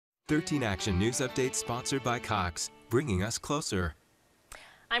13 Action News Update sponsored by Cox, bringing us closer.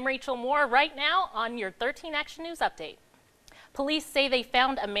 I'm Rachel Moore. Right now on your 13 Action News Update. Police say they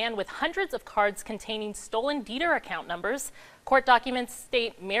found a man with hundreds of cards containing stolen Dieter account numbers. Court documents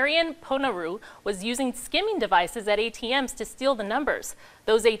state Marian Ponaru was using skimming devices at ATMs to steal the numbers.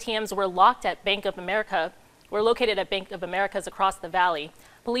 Those ATMs were located at Bank of America's across the valley.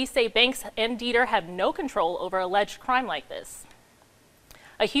 Police say banks and Dieter have no control over alleged crime like this.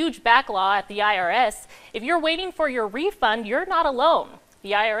 A huge backlog at the IRS. If you're waiting for your refund, you're not alone.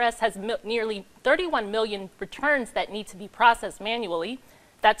 The IRS has nearly 31 million returns that need to be processed manually.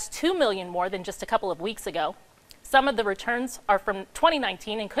 That's 2 million more than just a couple of weeks ago. Some of the returns are from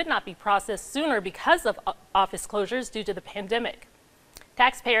 2019 and could not be processed sooner because of office closures due to the pandemic.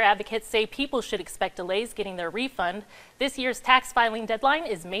 Taxpayer advocates say people should expect delays getting their refund. This year's tax filing deadline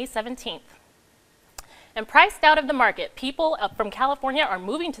is May 17th. And priced out of the market, people from California are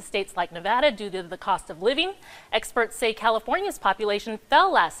moving to states like Nevada due to the cost of living. Experts say California's population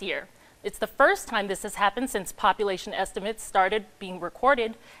fell last year. It's the first time this has happened since population estimates started being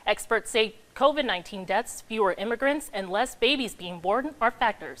recorded. Experts say COVID-19 deaths, fewer immigrants, and less babies being born are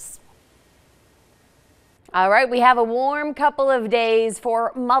factors. All right, we have a warm couple of days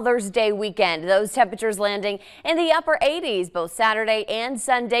for Mother's Day weekend. Those temperatures landing in the upper 80s both Saturday and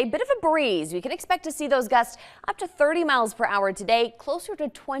Sunday. Bit of a breeze. We can expect to see those gusts up to 30 miles per hour today, closer to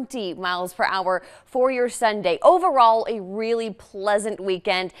 20 miles per hour for your Sunday. Overall, a really pleasant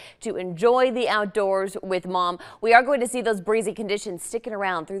weekend to enjoy the outdoors with Mom. We are going to see those breezy conditions sticking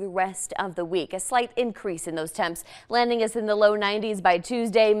around through the rest of the week. A slight increase in those temps, landing us in the low 90s by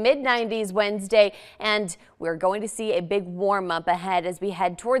Tuesday, mid 90s Wednesday, and we're going to see a big warm up ahead as we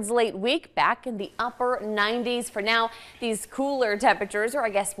head towards late week, back in the upper 90s. For now, these cooler temperatures, or I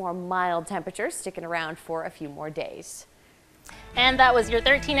guess more mild temperatures, sticking around for a few more days. And that was your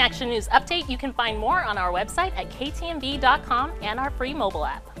 13 Action News Update. You can find more on our website at ktmv.com and our free mobile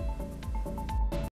app.